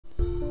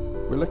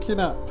we're looking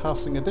at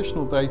passing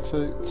additional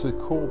data to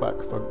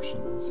callback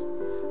functions.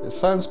 It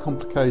sounds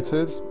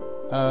complicated,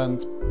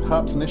 and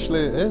perhaps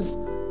initially it is.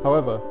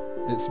 However,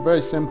 it's a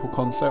very simple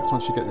concept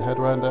once you get your head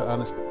around it, and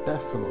it's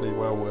definitely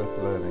well worth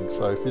learning.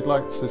 So if you'd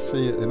like to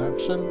see it in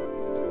action,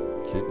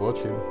 keep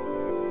watching.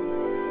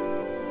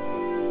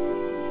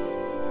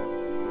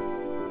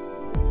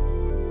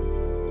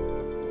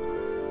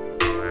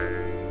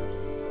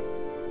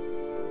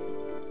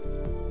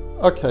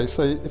 Okay,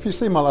 so if you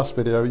see my last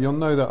video, you'll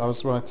know that I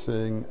was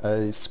writing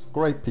a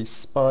Scrapy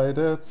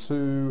spider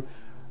to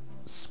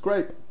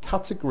scrape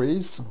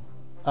categories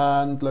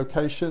and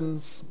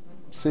locations,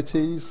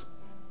 cities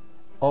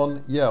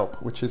on Yelp,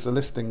 which is a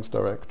listings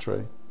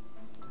directory.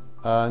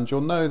 And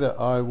you'll know that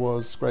I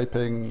was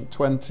scraping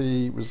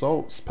 20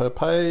 results per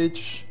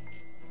page,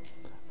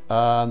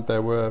 and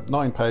there were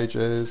 9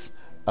 pages,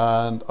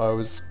 and I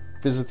was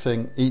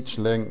visiting each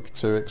link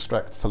to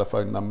extract a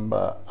telephone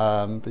number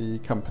and the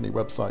company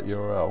website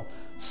URL.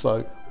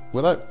 So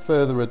without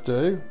further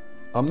ado,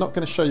 I'm not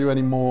going to show you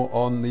any more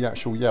on the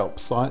actual Yelp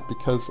site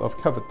because I've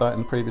covered that in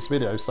the previous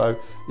video. So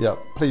yeah,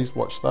 please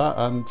watch that,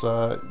 and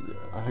I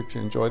hope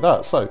you enjoy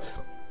that. So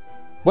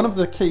one of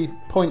the key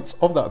points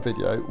of that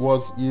video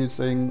was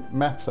using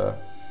meta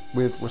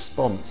with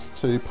response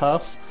to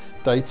pass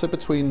data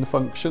between the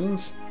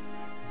functions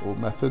or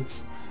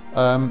methods.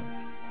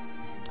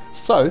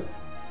 So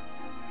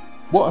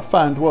what I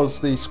found was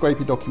the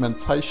Scrapy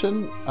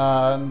documentation,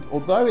 and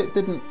although it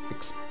didn't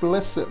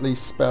explicitly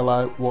spell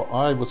out what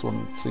I was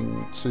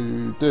wanting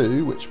to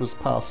do, which was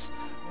pass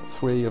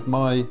 3 of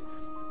my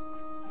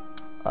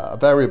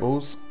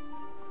variables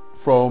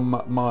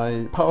from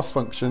my pass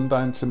function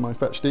down to my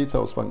fetch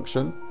details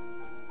function,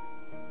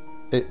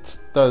 it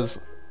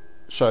does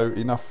show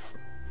enough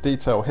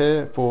detail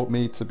here for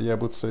me to be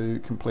able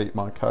to complete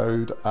my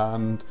code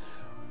and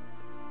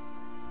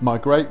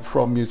migrate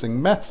from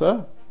using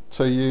meta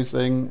to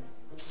using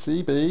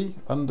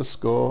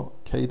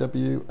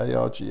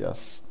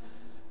CB_KWARGS.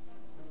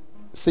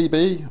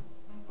 CB,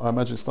 I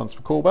imagine, stands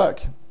for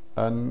callback,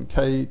 and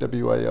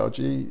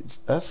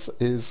KWARGS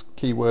is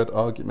keyword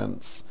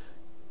arguments.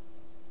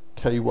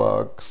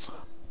 KWARGS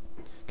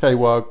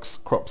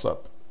crops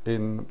up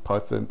in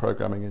Python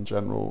programming in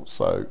general.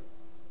 So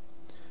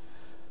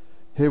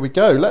here we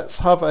go.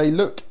 Let's have a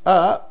look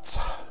at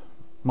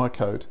my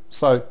code.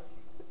 So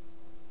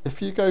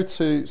if you go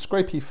to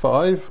Scrapy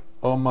 5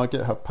 on my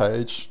GitHub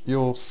page,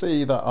 you'll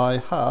see that I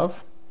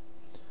have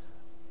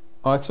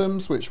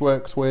items which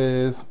worked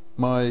with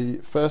my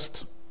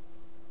first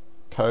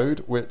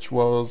code, which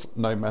was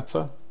no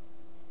meta.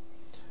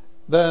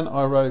 Then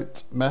I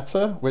wrote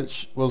meta,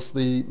 which was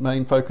the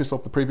main focus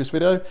of the previous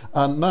video,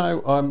 and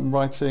now I'm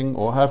writing,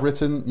 or have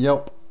written,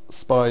 Yelp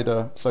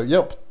spider. So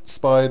Yelp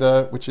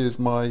spider, which is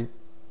my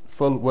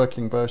full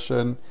working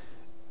version,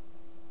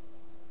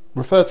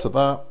 refer to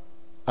that,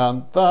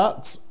 and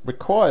that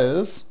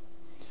requires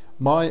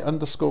my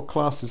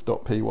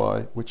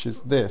 _classes.py, which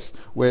is this,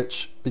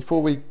 which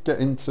before we get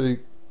into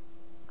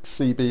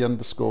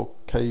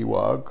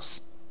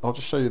CB_KWARGS, I'll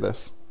just show you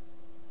this.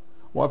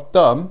 What I've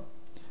done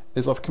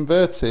is I've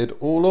converted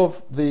all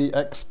of the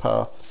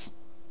XPaths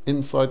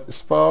inside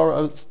as far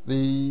as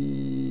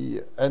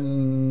the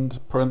end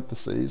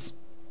parentheses.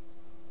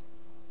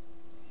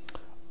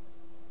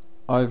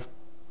 I've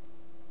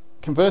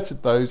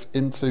converted those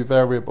into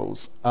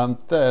variables, and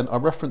then I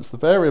reference the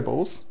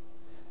variables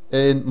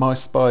in my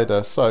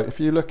spider. So if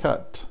you look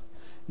at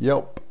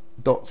yelp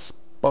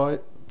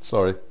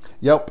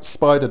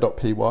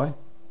spider.py,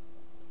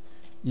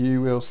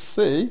 you will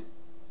see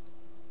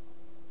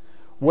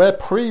where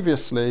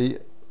previously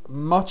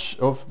much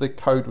of the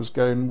code was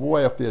going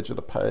way off the edge of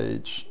the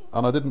page,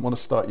 and I didn't want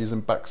to start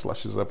using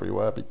backslashes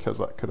everywhere because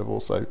that could have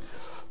also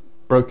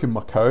broken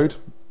my code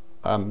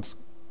and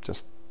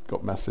just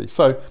got messy.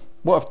 So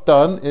what I've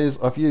done is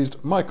I've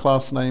used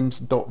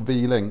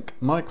myClassNames.vLink,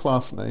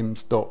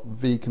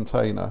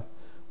 myClassNames.vContainer,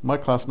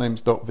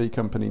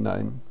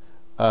 myClassNames.vCompanyName,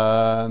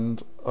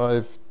 and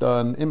I've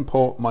done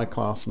import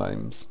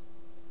myClassNames.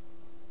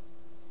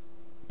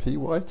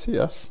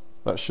 PYTS?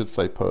 That should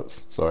say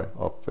puts. Sorry,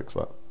 I'll fix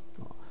that.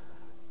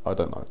 I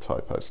don't like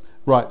typos.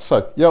 Right,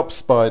 so Yelp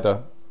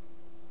spider.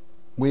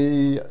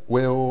 We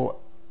will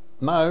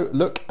now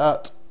look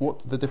at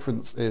what the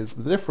difference is.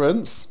 The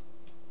difference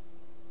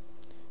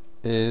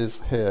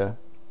is here,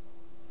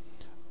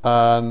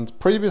 and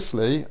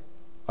previously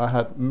I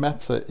had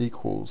meta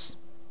equals.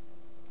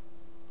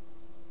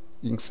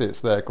 You can see it's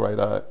there grayed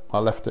out. I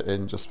left it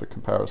in just for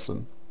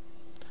comparison,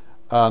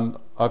 and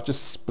I've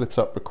just split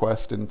up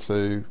request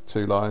into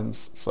 2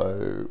 lines.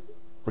 So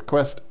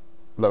request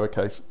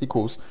lowercase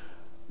equals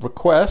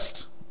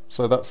request,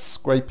 so that's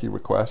Scrapy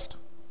request,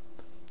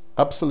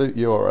 absolute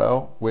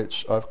URL,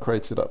 which I've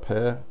created up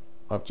here.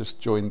 I've just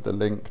joined the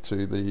link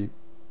to the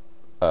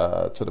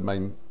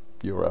main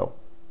URL,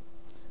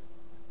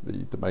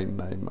 the domain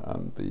name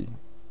and the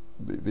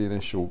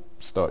initial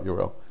start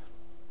URL.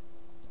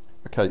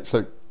 Okay,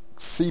 so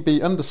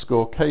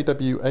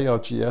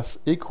CB_KWARGS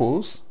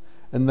equals,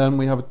 and then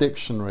we have a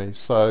dictionary,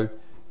 so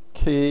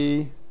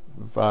key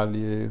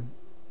value,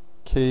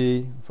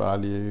 key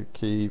value,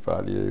 key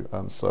value,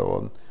 and so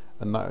on.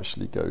 And that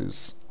actually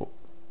goes,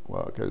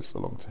 well, it goes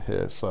along to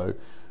here. So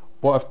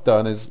what I've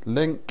done is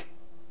link,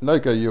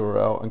 logo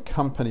URL, and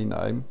company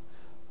name,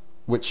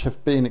 which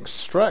have been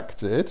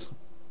extracted.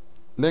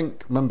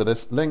 Link, remember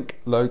this, link,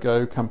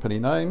 logo, company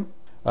name,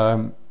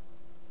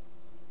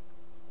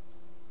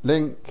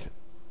 link,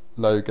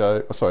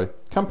 logo,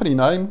 company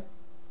name,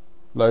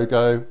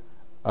 logo,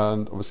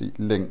 and obviously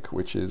link,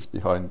 which is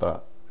behind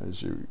that,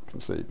 as you can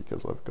see,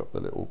 because I've got the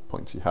little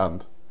pointy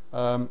hand.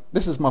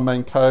 This is my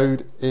main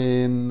code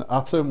in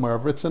Atom where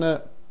I've written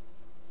it.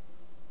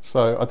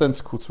 So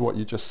identical to what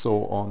you just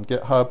saw on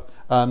GitHub.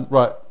 And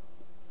right,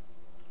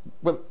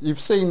 well, you've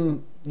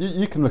seen,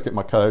 you can look at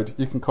my code,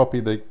 you can copy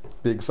the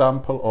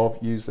example of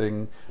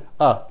using,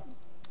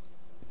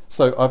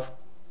 so I've,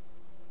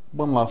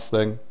 one last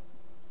thing.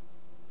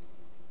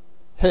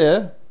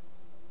 Here,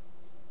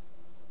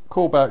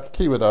 callback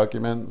keyword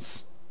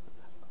arguments,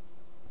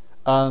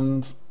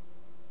 and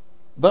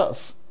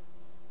that's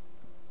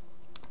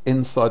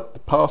inside the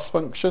pass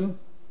function.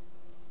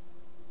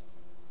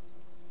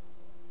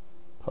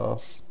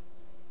 Pass.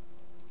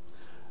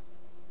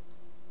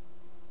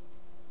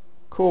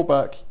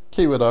 Callback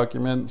keyword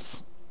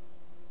arguments,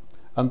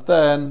 and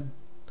then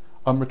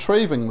I'm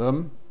retrieving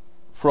them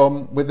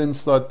from within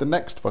inside the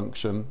next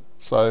function.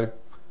 So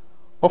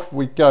off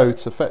we go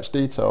to fetch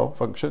detail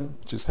function,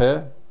 which is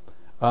here,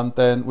 and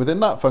then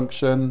within that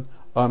function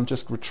I'm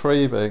just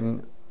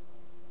retrieving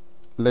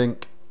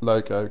link,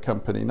 logo,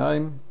 company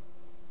name,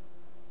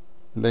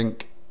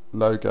 link,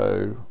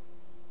 logo,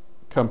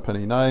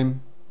 company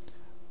name,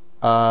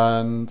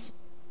 and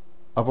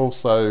I've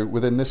also,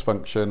 within this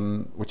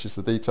function, which is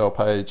the detail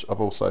page, I've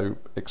also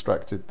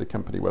extracted the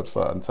company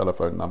website and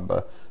telephone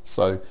number.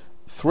 So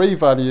 3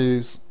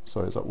 values,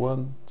 sorry, is that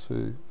 1,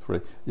 2,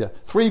 3? Yeah,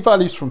 3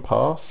 values from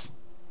pass,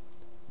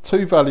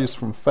 2 values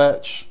from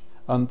fetch,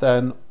 and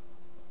then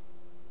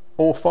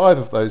all 5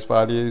 of those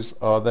values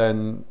are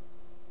then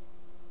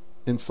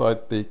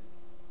inside the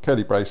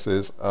curly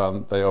braces,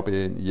 and they are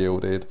being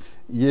yielded.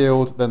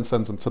 Yield then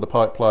sends them to the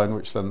pipeline,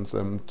 which sends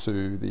them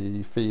to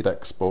the feed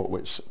export,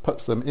 which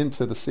puts them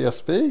into the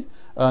CSV.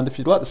 And if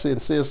you'd like to see the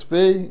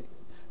CSV,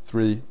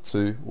 3,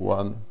 2,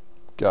 1,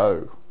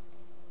 go.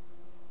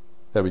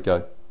 There we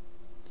go.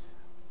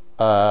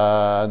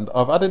 And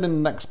I've added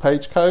in the next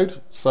page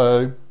code,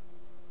 so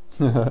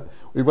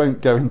we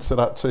won't go into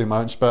that too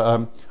much,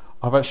 but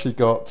I've actually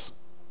got,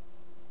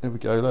 here we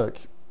go, look,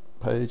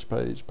 page,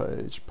 page,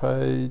 page,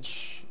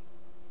 page,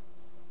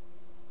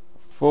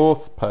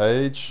 4th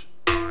page,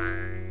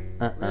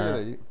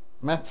 really,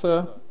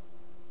 meta,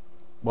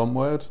 one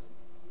word,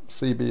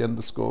 CB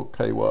underscore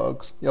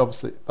kwargs. Yeah,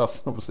 obviously,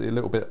 that's obviously a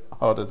little bit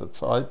harder to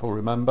type or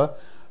remember,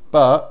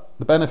 but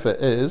the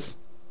benefit is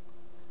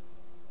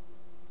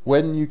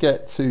when you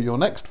get to your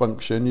next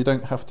function, you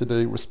don't have to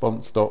do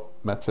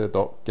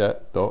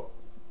response.meta.get. You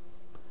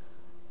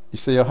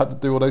see, I had to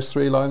do all those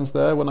 3 lines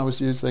there when I was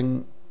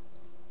using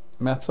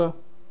meta.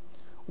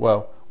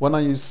 Well, when I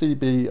use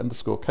CB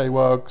underscore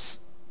kwargs,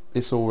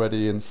 it's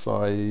already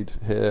inside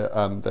here,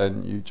 and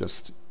then you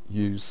just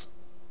use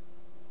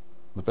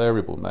the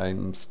variable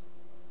names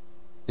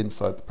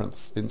inside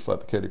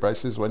the curly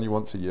braces when you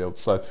want to yield.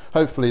 So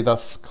hopefully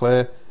that's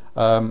clear.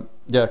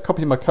 Yeah,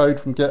 copy my code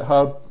from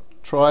GitHub,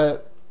 try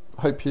it.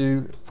 Hope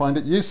you find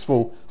it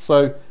useful.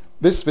 So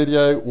this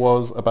video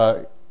was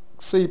about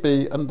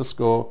CB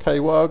underscore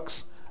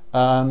kwargs,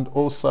 and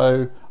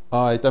also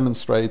I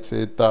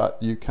demonstrated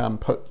that you can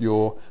put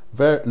your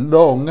very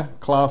long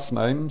class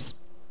names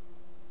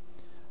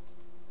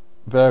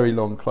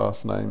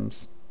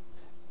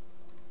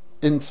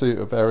into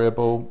a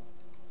variable,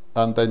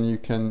 and then you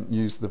can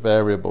use the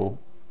variable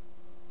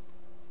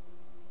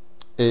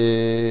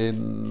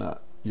in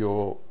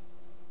your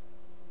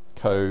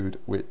code,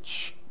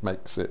 which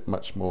makes it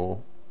much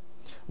more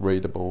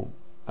readable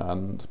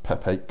and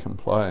PEP8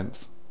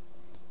 compliant.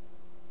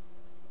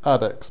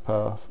 Add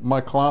XPath.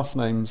 My class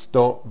name's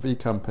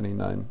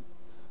 .vCompanyName.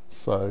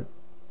 So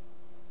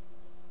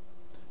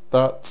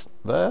that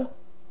there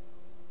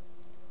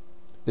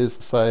is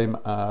the same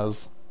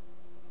as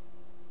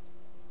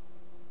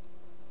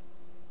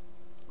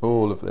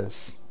all of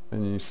this,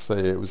 and you see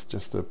it was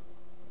just a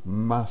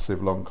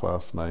massive long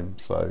class name.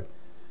 So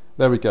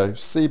there we go,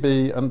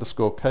 CB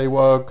underscore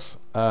kwargs,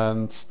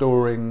 and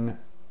storing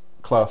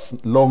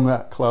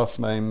long class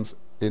names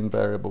in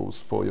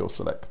variables for your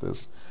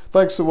selectors.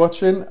 Thanks for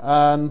watching,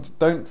 and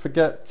don't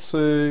forget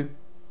to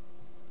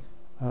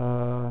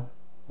what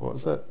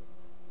was it?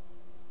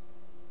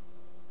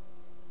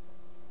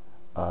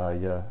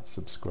 Yeah,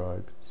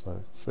 subscribe.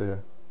 So see ya.